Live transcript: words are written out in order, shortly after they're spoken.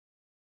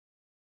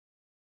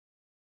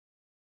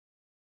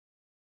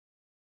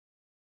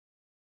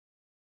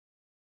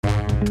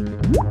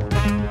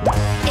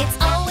It's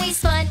always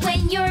fun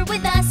when you're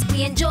with us.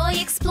 We enjoy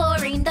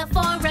exploring the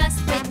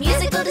forest with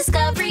musical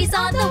discoveries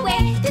on the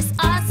way. This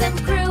awesome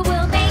crew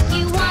will make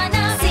you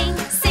wanna sing,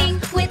 sing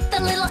with the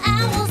little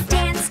owls.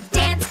 Dance,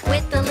 dance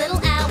with the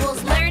little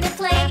owls. Learn and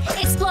play,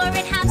 explore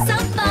and have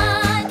some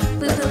fun.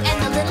 Bubu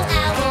and the little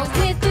owls.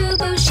 With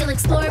Bubu, she'll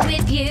explore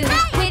with you.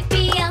 With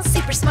BL,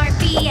 super smart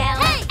BL.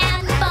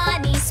 And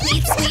Bonnie,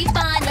 sweet, sweet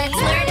Bonnie. Let's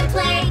learn and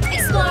play,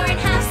 explore and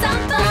have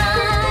some fun.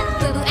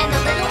 Bubu and the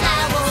little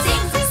owls.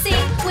 Sing,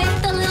 sing with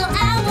the little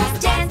owls.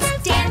 Dance,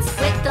 dance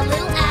with the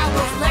little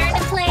owls. Learn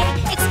and play,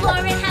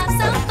 explore and have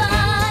some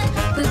fun.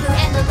 Bubu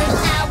and the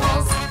little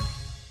owls.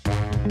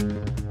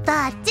 The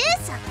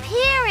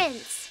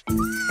Disappearance.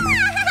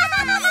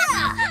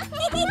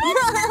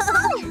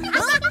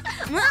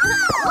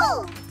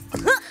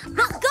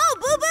 Go,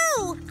 Bubu!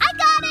 I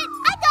got it!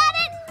 I got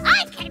it! I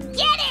can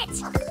get it!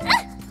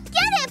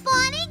 Get it,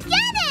 Bonnie!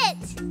 Get it!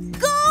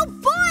 Go,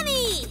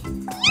 Bonnie!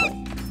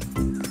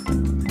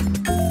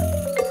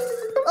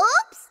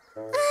 Oops!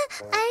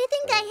 I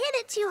think I hit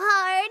it too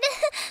hard.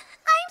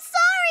 I'm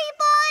sorry,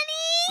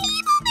 Bonnie!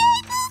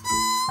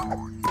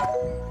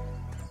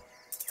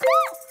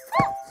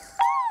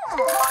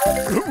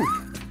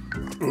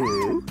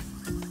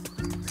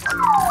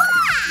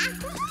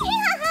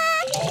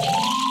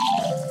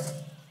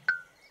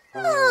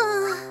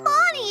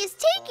 Bonnie is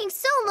taking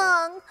so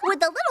long. Would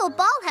the little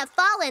ball have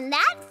fallen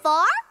that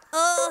far?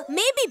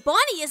 Maybe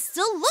Bonnie is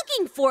still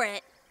looking for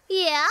it.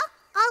 Yeah,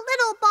 a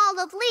little ball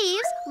of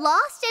leaves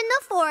lost in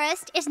the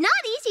forest is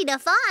not easy to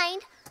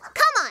find.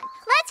 Come on,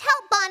 let's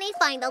help Bonnie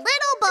find the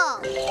little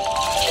ball.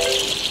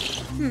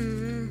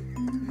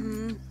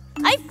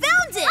 I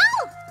found it!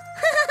 Oh!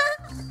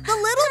 The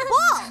little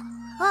ball!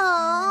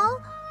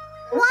 Oh,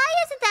 why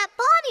is it that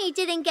Bonnie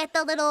didn't get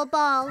the little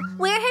ball?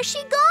 Where has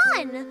she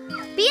gone?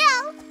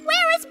 Biel,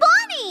 where is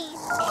Bonnie?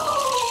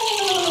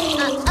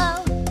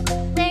 Uh-oh,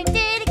 where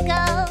did it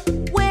go?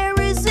 Where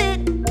is it?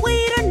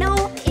 We don't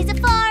know. Is it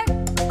far?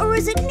 Or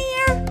is it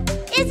near?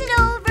 Is it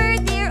over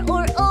there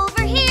or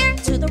over here?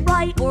 To the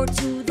right or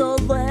to the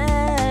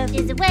left?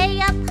 Is it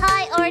way up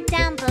high or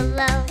down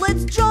below?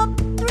 Let's jump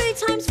 3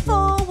 times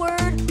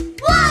forward.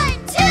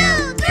 1,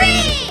 2,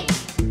 3!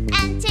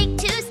 And take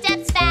 2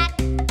 steps back.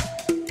 1,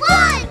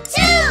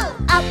 2!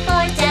 Up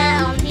or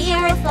down,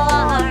 near or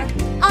far,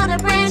 on a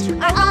branch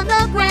or on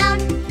the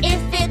ground.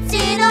 If it's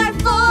in our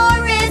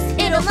forest,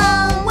 it'll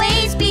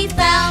always be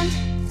found.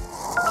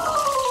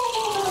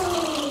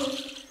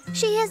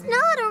 She is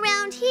not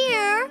around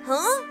here.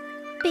 Huh?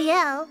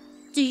 Biel,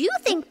 do you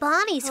think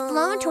Bonnie's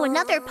flown to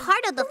another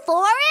part of the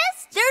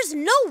forest? There's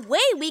no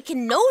way we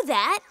can know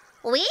that.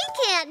 We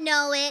can't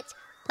know it,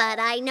 but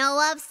I know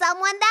of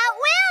someone that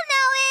will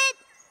know it.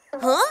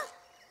 Huh?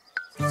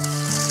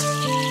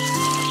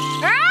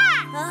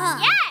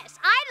 Yes,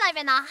 I live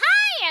in the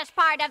highest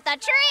part of the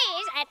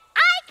trees, and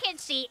I can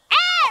see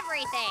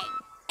everything.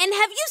 And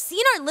have you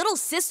seen our little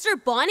sister,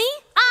 Bonnie?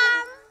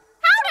 How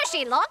does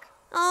she look?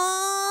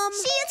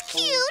 She is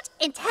cute,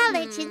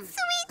 intelligent,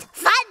 sweet,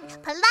 fun,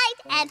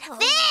 polite, and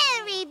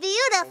very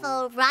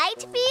beautiful,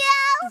 right,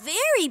 Biel?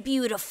 Very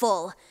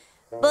beautiful.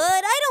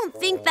 But I don't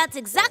think that's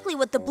exactly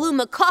what the blue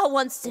macaw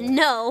wants to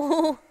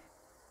know.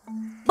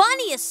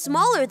 Bonnie is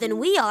smaller than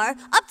we are,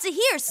 up to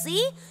here,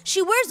 see?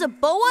 She wears a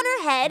bow on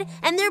her head,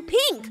 and they're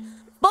pink.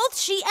 Both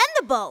she and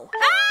the bow.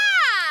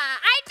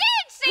 I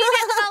did see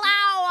Miss Little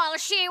Owl.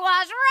 She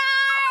was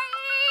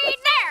right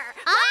there,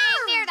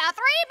 lying near the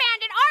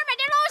 3-banded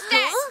armadillo's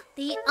den.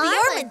 The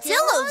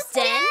armadillo's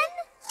den?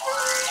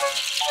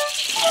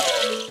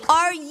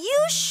 Are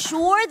you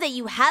sure that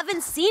you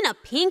haven't seen a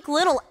pink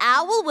little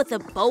owl with a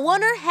bow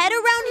on her head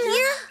around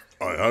here?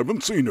 I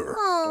haven't seen her.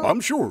 I'm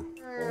sure.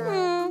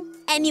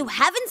 And you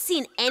haven't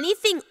seen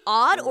anything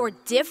odd or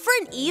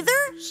different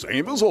either?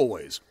 Same as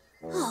always.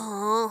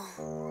 I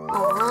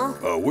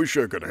wish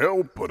I could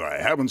help, but I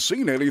haven't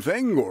seen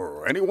anything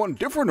or anyone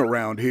different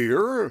around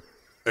here.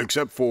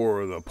 Except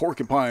for the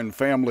porcupine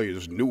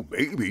family's new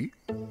baby.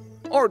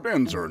 Our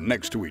dens are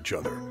next to each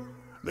other.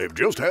 They've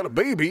just had a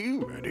baby,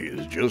 and he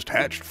is just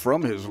hatched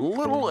from his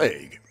little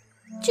egg.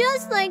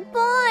 Just like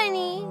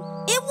Bonnie.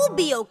 It will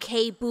be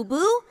okay,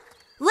 Bubu.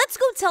 Let's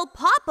go tell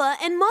Papa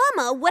and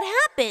Mama what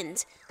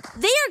happened.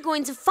 They are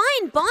going to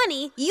find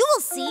Bonnie. You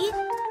will see.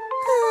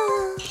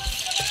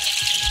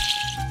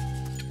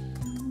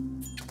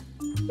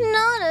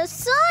 Not a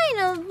sign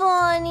of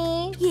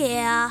Bonnie.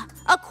 Yeah.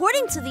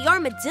 According to the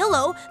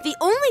armadillo, the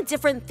only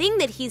different thing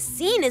that he's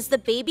seen is the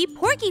baby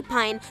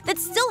porcupine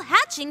that's still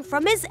hatching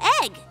from his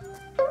egg.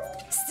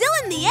 Still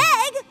in the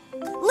egg?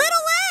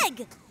 Little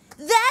egg!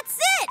 That's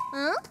it!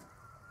 Huh?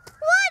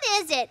 What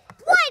is it?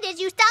 Why did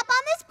you stop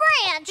on this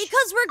branch?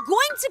 Because we're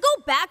going to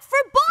go back for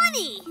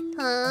Bonnie.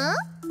 Huh?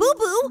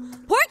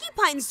 Bubu,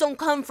 porcupines don't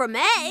come from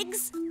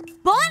eggs.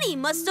 Bonnie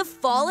must have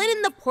fallen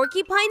in the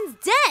porcupine's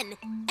den,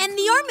 and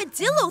the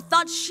armadillo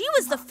thought she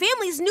was the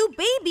family's new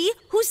baby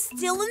who's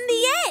still in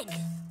the egg.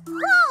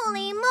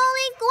 Holy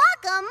moly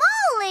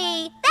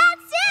guacamole!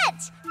 That's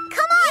it!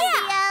 Come on,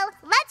 Biel.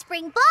 Let's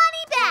bring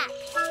Bonnie back.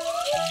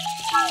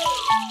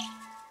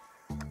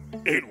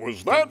 It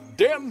was that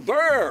den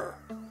there.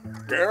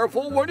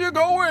 Careful when you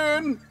go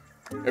in.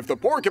 If the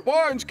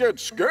porcupines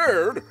get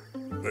scared,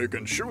 they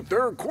can shoot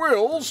their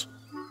quills,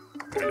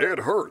 and it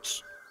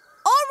hurts.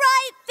 All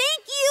right,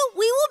 thank you.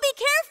 We will be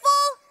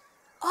careful.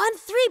 On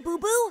 3,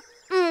 Boo-Boo.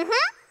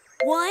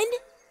 Mm-hmm. 1,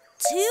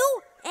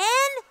 2,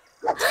 and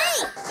 3.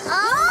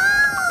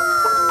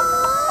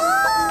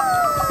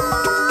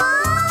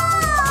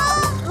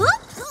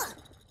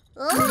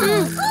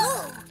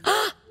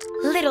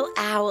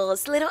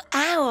 Little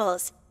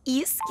owls,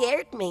 you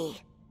scared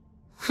me.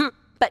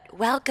 But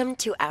welcome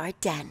to our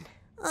den.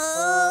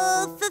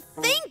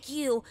 Thank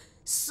you.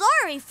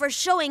 Sorry for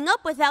showing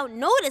up without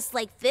notice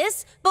like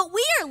this, but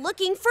we are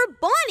looking for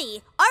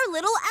Bonnie, our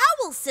little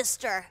owl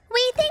sister.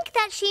 We think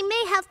that she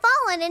may have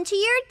fallen into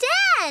your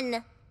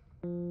den.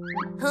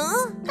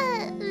 Huh?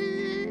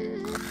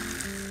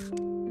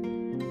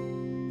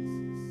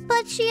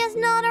 But she is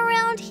not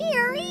around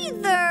here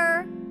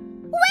either.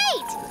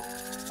 Wait!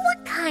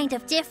 What kind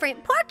of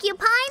different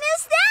porcupine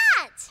is that?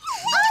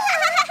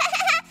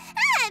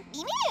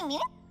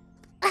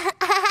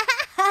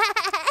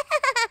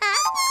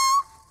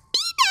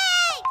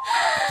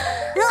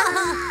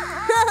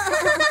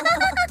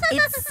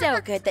 It's so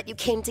good that you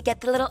came to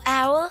get the little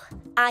owl.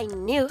 I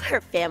knew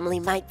her family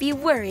might be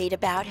worried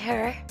about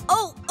her.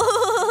 Oh,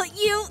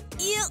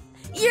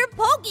 you're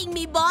poking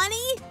me,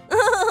 Bonnie.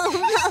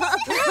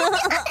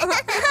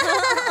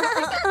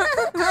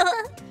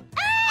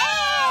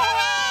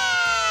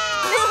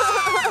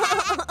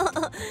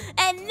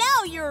 And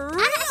now you're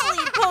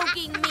really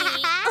poking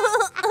me.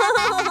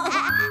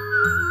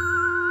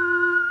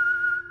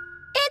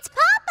 It's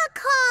Papa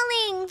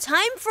calling.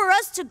 Time for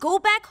us to go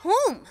back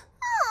home.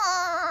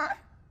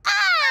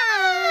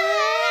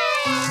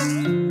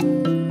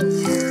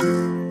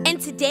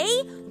 And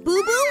today,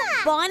 Boo-Boo,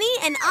 Bonnie,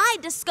 and I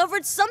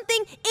discovered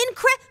something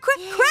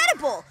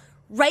incredible.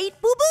 Right,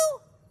 Boo-Boo?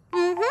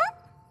 Mm-hmm.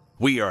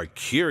 We are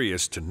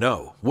curious to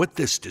know what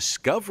this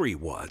discovery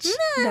was.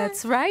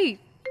 That's right.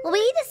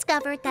 We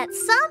discovered that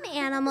some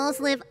animals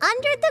live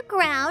under the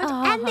ground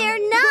and they're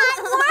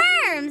not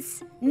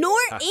worms. Nor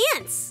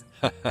ants.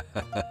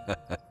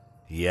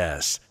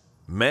 Yes,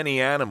 many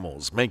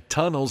animals make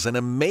tunnels and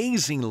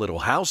amazing little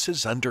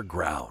houses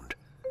underground.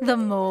 The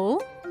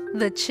mole,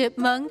 the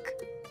chipmunk,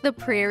 the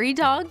prairie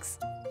dogs,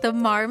 the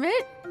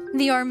marmot,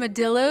 the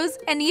armadillos,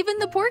 and even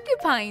the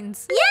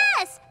porcupines.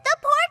 Yes, the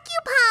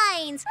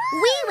porcupines.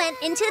 We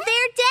went into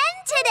their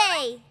den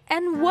today.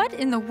 And what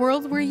in the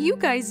world were you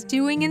guys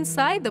doing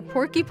inside the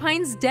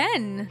porcupine's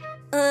den?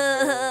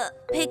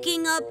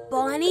 Picking up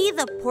Bonnie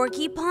the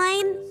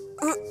porcupine?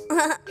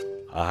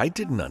 I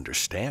didn't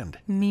understand.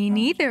 Me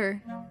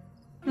neither.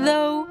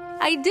 Though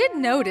I did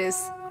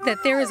notice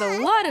that there is a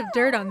lot of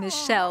dirt on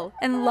this shell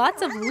and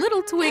lots of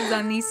little twigs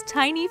on these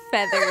tiny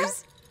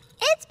feathers.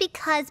 It's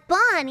because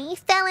Bonnie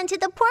fell into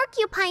the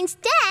porcupine's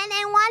den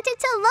and wanted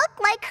to look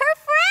like her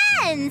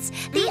friends.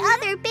 The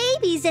other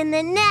babies in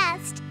the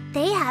nest.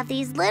 They have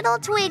these little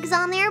twigs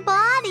on their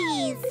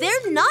bodies.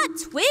 They're not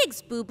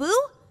twigs,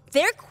 Boo-Boo.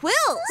 They're quills.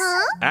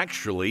 Huh?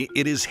 Actually,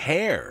 it is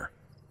hair.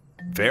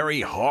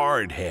 Very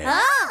hard hair.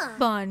 Ah.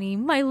 Bonnie,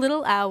 my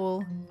little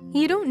owl,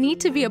 you don't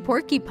need to be a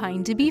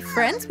porcupine to be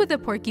friends with a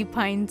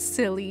porcupine,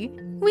 silly.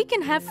 We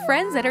can have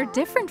friends that are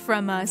different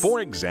from us.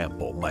 For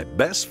example, my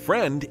best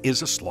friend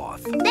is a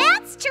sloth.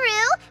 That's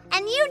true.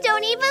 And you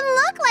don't even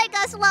look like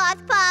a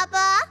sloth,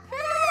 Papa.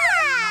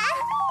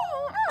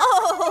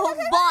 Oh,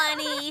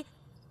 Bonnie.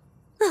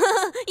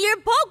 You're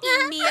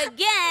poking me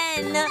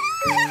again.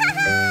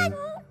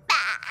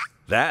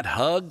 That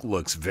hug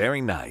looks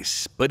very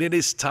nice, but it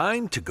is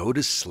time to go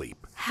to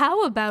sleep.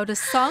 How about a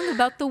song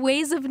about the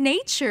ways of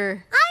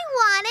nature? I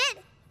want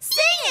it.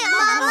 Sing it,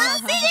 Mama.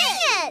 Sing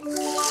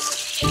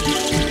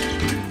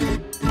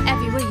it.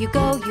 Everywhere you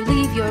go, you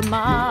leave your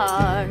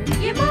mark.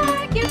 Your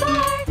mark, your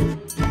mark.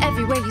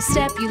 Everywhere you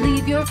step, you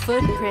leave your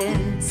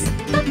footprints.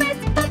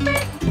 Footprints,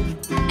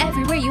 footprints.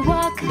 Everywhere you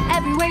walk,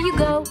 everywhere you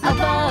go,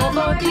 above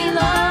or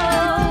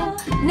below,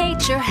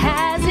 nature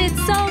has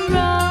its own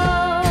roads.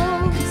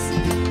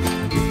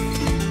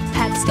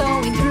 Paths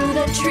going through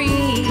the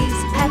trees,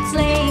 paths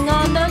laying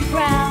on the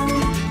ground,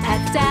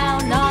 paths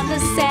down on the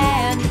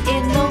sand,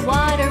 in the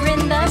water,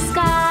 in the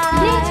sky.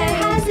 Nature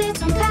has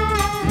its own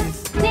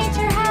path.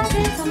 Nature has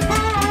its own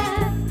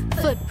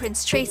path.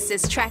 Footprints,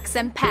 traces, tracks,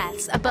 and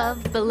paths,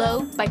 above,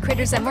 below, by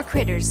critters and more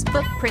critters.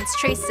 Footprints,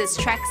 traces,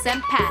 tracks,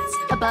 and paths,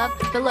 above,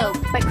 below,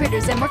 by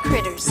critters and more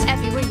critters.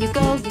 Everywhere you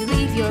go, you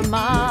leave your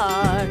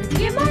mark.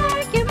 Your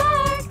mark, your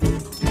mark.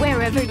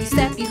 Wherever you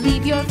step, you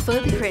leave your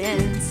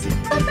footprints.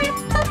 Footprint,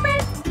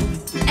 footprint.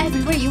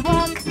 Everywhere you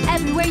walk,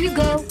 everywhere you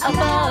go,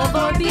 above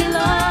or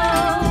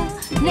below,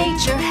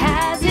 nature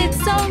has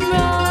its own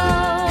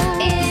road.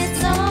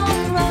 Its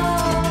own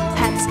road.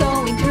 Paths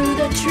going through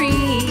the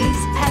trees,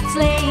 paths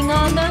laying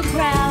on the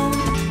ground,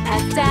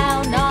 paths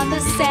down on the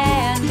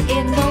sand,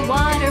 in the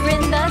water,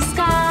 in the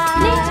sky.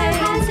 Nature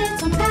has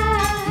its own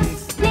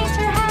path.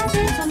 Nature has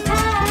its own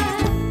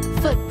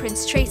path. Footprints,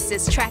 Footprints,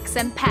 traces, tracks,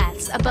 and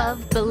paths.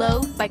 Above,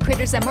 below, by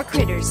critters and more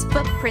critters.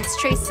 Footprints,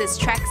 traces,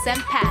 tracks, and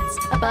paths.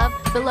 Above,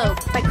 below,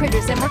 by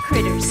critters and more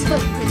critters.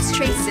 Footprints,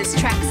 traces,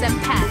 tracks, and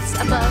paths.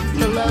 Above,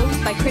 below,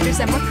 by critters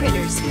and more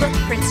critters.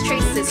 Footprints,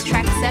 traces,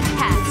 tracks, and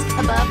paths.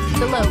 Above,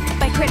 below,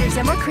 by critters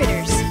and more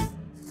critters.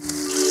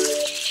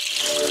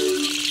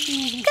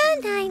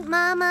 Good night,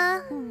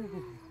 Mama.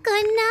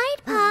 Good night,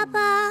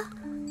 Papa.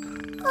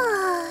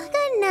 Oh,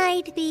 good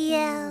night,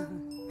 BL.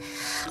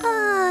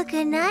 Oh,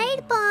 good night,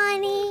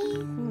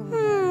 Bonnie.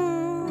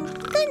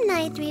 Good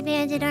night,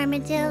 three-banded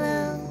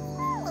armadillo.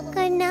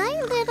 Good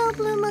night, little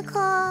blue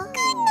macaw.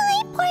 Good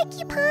night,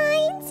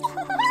 porcupines.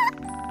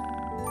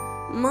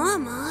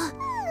 Mama,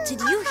 did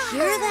you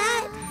hear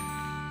that?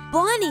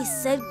 Bonnie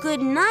said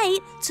good night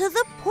to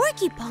the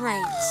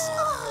porcupines.